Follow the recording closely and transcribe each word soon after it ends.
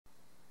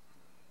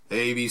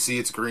Hey ABC,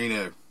 it's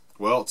Greeno.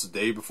 Well, it's the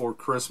day before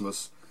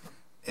Christmas,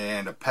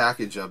 and a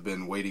package I've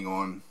been waiting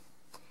on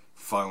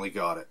finally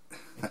got it.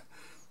 It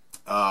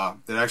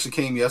actually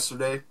came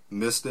yesterday,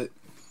 missed it,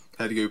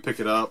 had to go pick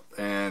it up,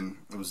 and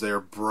it was there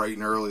bright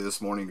and early this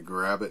morning to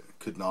grab it.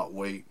 Could not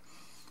wait.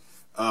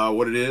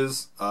 What it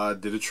is,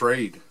 did a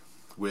trade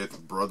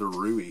with Brother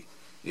Rui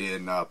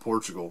in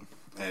Portugal.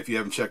 And if you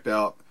haven't checked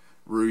out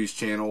Rui's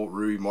channel,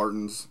 Rui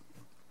Martins,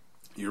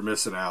 you're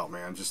missing out,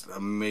 man. Just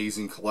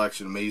amazing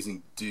collection,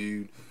 amazing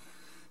dude,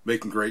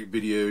 making great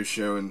videos,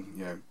 showing,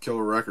 you know,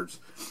 killer records.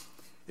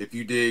 If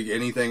you dig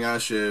anything I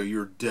show,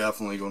 you're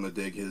definitely going to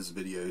dig his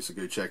videos, so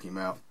go check him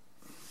out.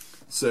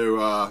 So,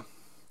 I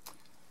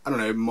don't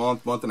know,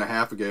 month and a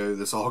half ago,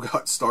 this all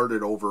got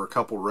started over a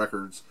couple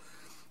records.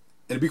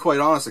 And to be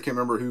quite honest, I can't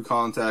remember who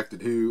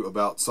contacted who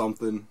about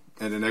something,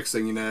 and the next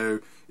thing you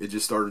know, it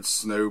just started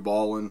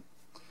snowballing,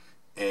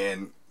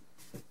 and,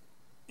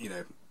 you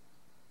know,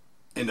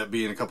 end up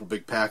being a couple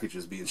big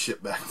packages being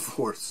shipped back and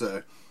forth.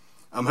 So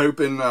I'm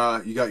hoping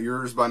you got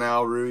yours by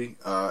now, Rui.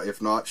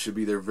 If not, should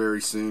be there very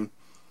soon.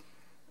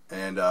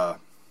 And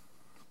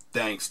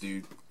thanks,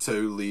 dude.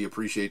 Totally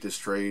appreciate this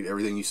trade.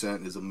 Everything you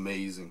sent is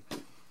amazing.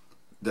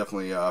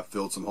 Definitely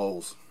filled some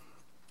holes.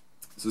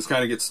 So let's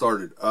kind of get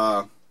started.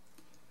 Got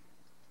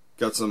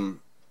some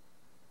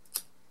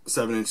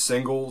 7-inch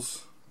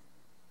singles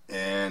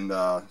and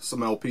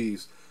some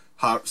LPs,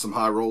 some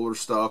high roller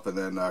stuff, and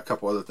then a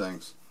couple other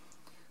things.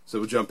 So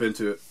we'll jump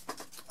into it.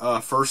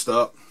 First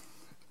up,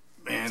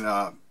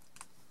 man,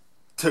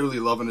 totally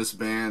loving this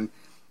band.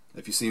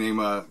 If you've seen any of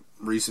my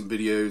recent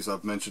videos,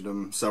 I've mentioned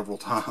them several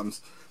times.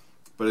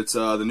 But it's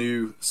the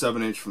new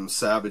 7-inch from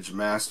Savage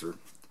Master,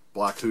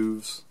 Black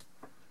Hooves.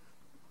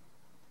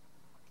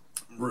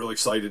 Really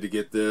excited to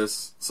get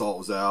this. Saw it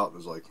was out. I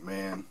was like,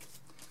 man,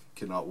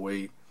 cannot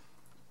wait.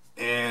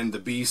 And the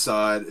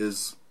B-side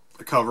is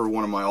a cover of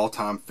one of my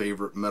all-time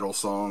favorite metal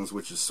songs,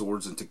 which is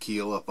Swords and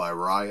Tequila by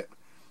Riot.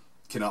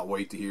 Cannot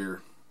wait to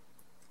hear,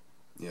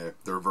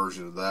 their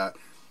version of that.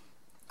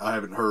 I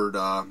haven't heard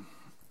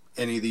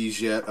any of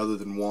these yet, other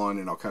than one,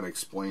 and I'll kind of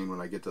explain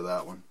when I get to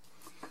that one.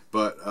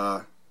 But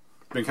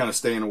been kind of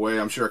staying away.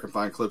 I'm sure I can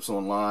find clips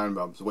online,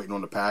 but I was waiting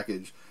on the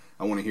package.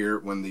 I want to hear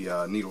it when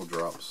the needle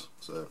drops.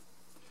 So,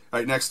 all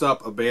right, next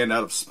up, a band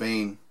out of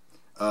Spain,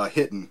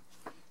 Hittin'.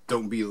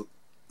 Don't be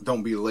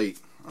late.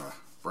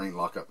 Brain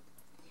lockup.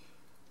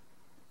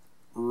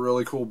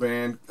 Really cool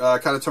band.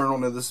 Kind of turned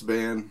on to this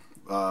band.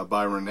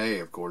 By Renee,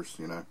 of course,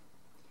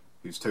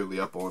 who's totally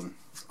up on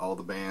all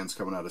the bands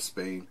coming out of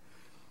Spain.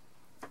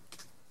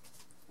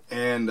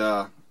 And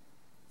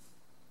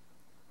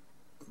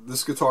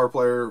this guitar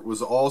player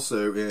was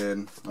also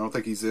in, I don't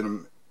think he's in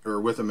him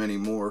or with him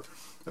anymore,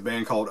 a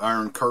band called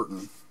Iron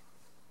Curtain.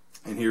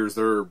 And here's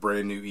their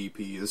brand new EP.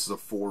 This is a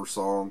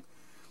 4-song,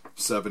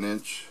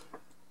 7-inch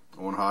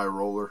on high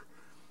roller.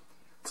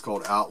 It's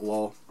called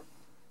Outlaw.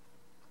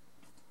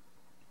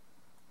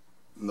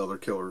 Another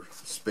killer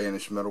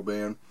Spanish metal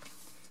band.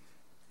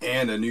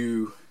 And a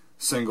new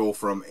single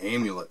from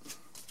Amulet,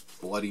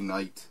 Bloody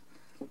Night,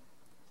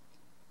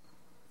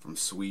 from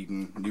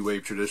Sweden. New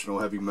wave traditional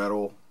heavy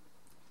metal,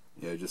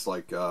 just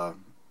like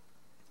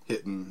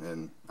Hittin'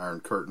 and Iron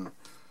Curtain.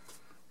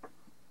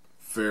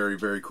 Very,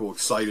 very cool.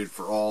 Excited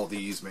for all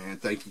these, man.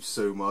 Thank you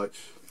so much.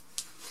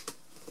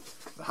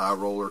 The high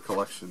roller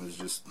collection is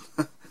just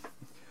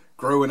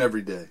growing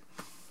every day.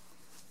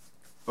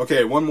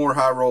 Okay, one more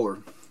high roller,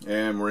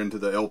 and we're into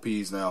the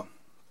LPs now.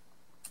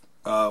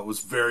 Was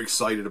very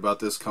excited about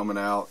this coming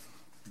out.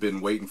 Been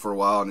waiting for a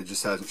while, and it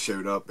just hasn't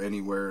showed up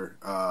anywhere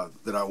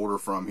that I order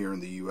from here in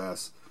the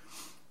U.S.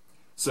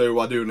 So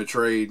while doing the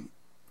trade,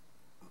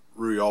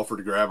 Rui offered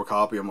to grab a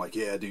copy. I'm like,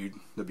 yeah, dude,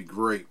 that'd be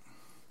great.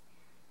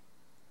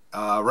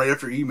 Right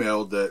after he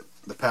emailed that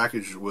the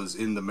package was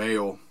in the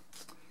mail,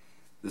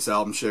 this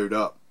album showed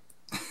up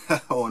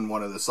on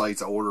one of the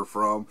sites I order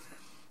from,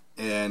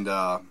 and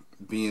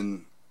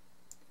being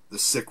the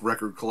sick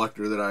record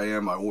collector that I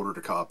am, I ordered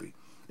a copy.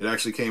 It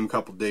actually came a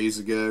couple days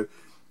ago,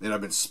 and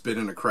I've been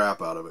spinning the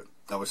crap out of it.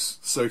 I was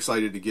so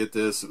excited to get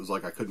this. It was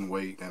like I couldn't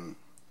wait, and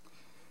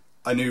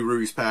I knew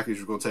Rui's package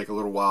was going to take a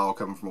little while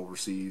coming from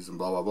overseas and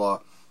blah, blah, blah.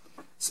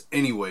 So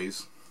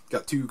anyways,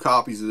 got 2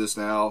 copies of this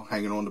now,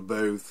 hanging on to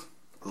both.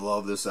 I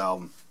love this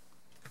album.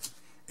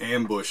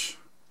 Ambush,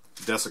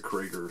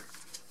 Desecrator.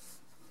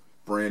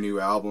 Brand new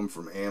album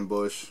from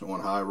Ambush on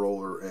high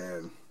roller,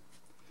 and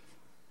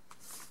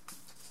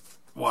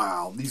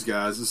wow, these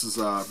guys, this is,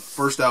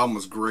 first album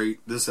was great.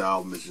 This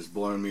album is just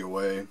blowing me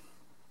away.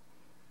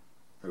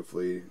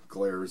 Hopefully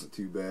glare isn't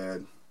too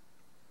bad.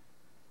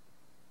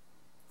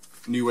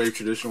 New wave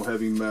traditional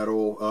heavy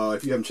metal.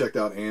 If you haven't checked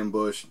out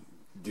Ambush,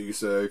 do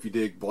so. If you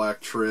dig Black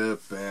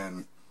Trip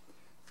and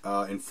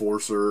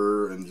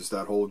Enforcer and just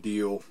that whole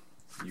deal,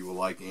 you will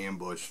like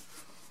Ambush.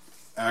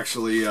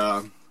 Actually,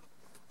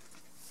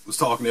 was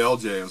talking to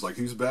LJ. I was like,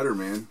 who's better,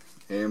 man?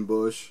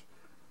 Ambush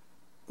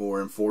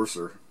or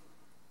Enforcer?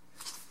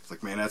 It's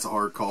like, man, that's a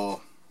hard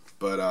call.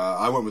 But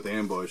I went with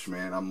Ambush,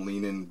 man. I'm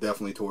leaning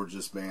definitely towards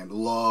this band.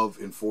 Love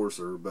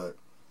Enforcer, but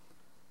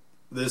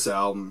this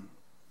album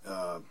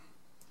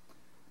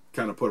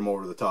kind of put them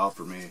over the top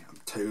for me. I'm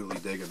totally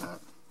digging that.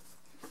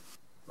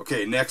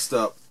 Okay, next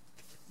up,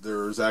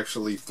 there's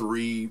actually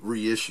 3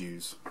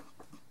 reissues.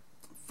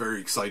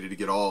 Very excited to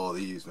get all of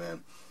these,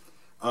 man.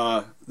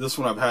 This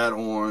one I've had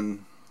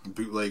on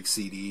bootleg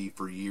CD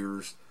for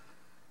years.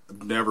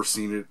 I've never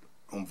seen it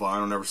on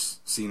vinyl, never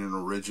seen an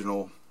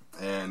original,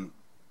 and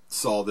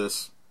saw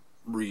this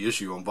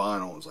reissue on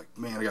vinyl. I was like,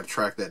 man, I got to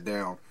track that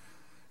down.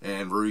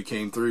 And Rui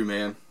came through,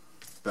 man.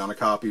 Found a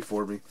copy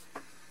for me.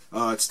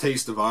 It's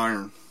Taste of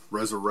Iron,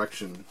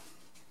 Resurrection.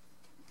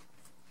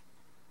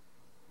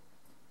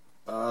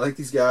 I think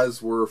these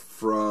guys were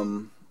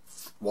from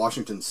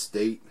Washington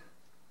State,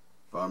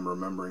 if I'm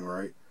remembering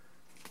right.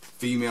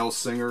 Female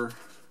singer.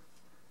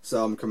 This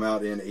album came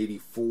out in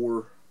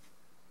 '84.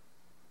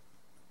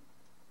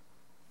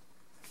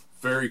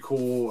 Very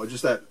cool.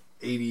 Just that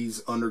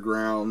 80s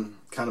underground,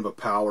 kind of a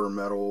power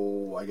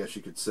metal, I guess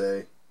you could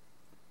say.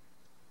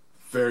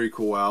 Very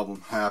cool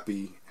album.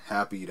 Happy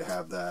to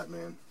have that,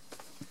 man.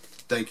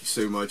 Thank you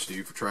so much,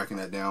 dude, for tracking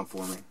that down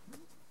for me.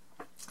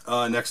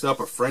 Next up,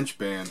 a French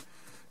band,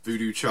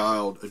 Voodoo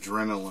Child,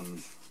 Adrenaline.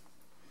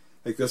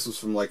 I think this was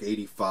from like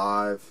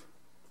 '85.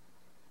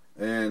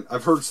 And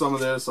I've heard some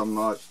of this. I'm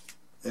not,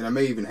 and I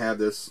may even have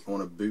this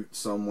on a boot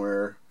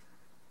somewhere,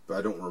 but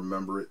I don't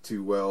remember it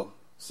too well.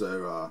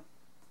 So,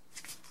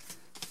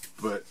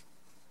 but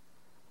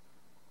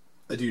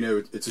I do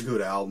know it's a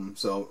good album,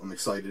 so I'm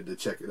excited to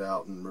check it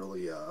out and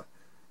really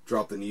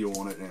drop the needle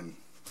on it and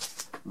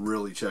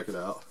really check it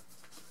out.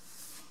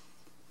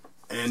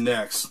 And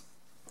next,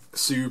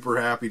 super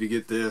happy to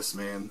get this,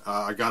 man.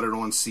 I got it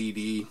on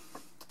CD.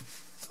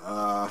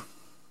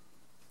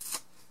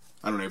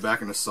 I don't know,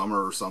 back in the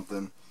summer or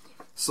something.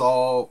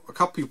 Saw a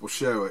couple people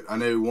show it. I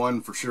know one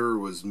for sure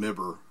was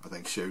Mibber, I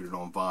think, showed it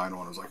on vinyl,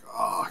 and I was like,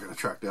 oh, I gotta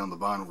track down the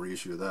vinyl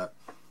reissue of that.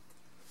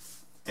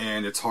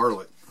 And it's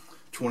Harlot.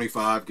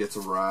 25 Gets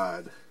a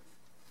Ride.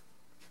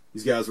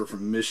 These guys were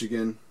from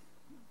Michigan.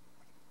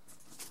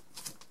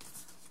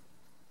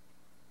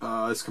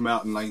 This came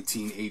out in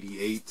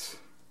 1988.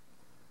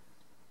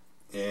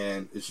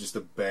 And it's just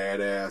a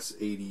badass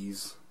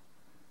 80s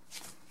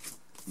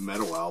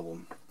metal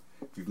album.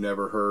 If you've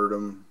never heard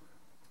them,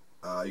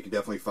 you can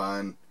definitely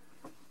find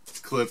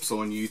clips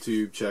on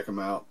YouTube. Check them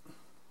out.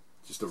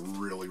 Just a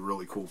really,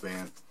 really cool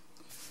band.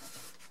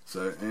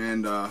 So,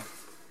 and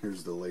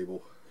here's the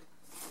label.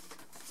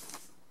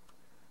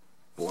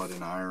 Blood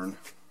and Iron.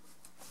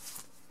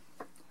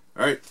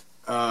 Alright,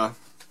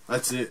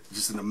 that's it.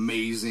 Just an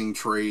amazing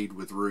trade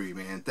with Rui,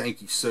 man.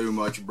 Thank you so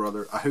much,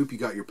 brother. I hope you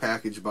got your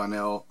package by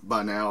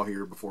now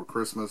here before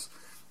Christmas.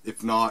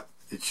 If not,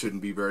 it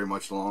shouldn't be very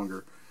much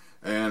longer.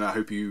 And I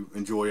hope you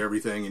enjoy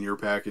everything in your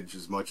package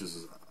as much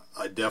as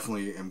I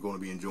definitely am going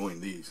to be enjoying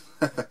these.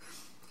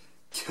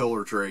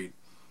 Killer trade.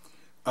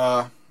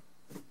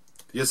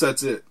 Yes,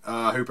 that's it.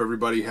 I hope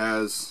everybody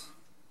has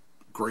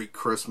great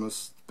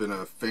Christmas. It's been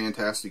a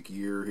fantastic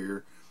year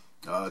here.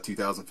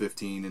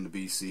 2015 in the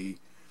BC.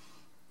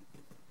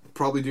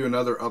 Probably do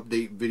another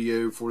update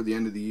video for the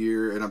end of the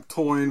year. And I'm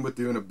toying with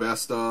doing a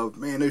best of.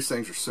 Man, those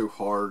things are so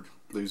hard,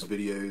 those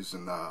videos.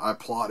 And I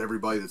applaud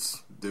everybody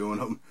that's doing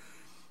them.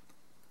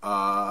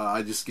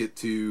 I just get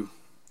to,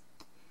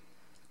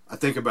 I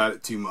think about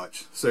it too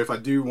much. So if I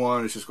do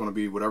one, it's just going to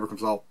be whatever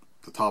comes off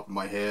the top of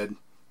my head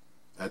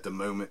at the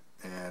moment.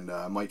 And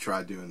I might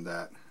try doing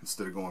that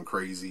instead of going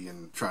crazy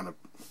and trying to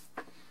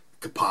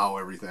compile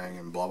everything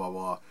and blah, blah,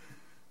 blah.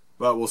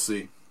 But we'll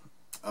see.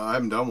 I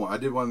haven't done one. I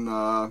did one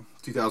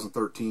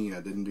 2013.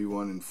 I didn't do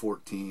one in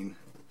 14.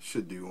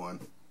 Should do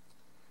one.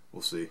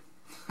 We'll see.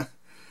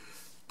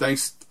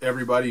 Thanks to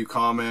everybody who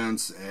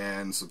comments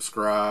and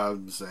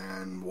subscribes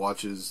and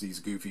watches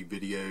these goofy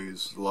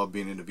videos. Love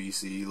being in the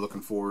BC.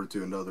 Looking forward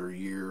to another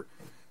year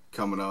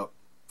coming up.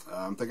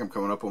 I think I'm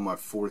coming up on my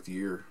 4th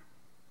year.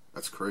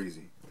 That's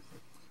crazy.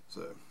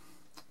 So,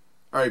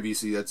 alright,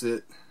 BC, that's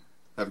it.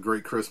 Have a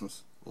great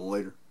Christmas.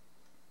 Later.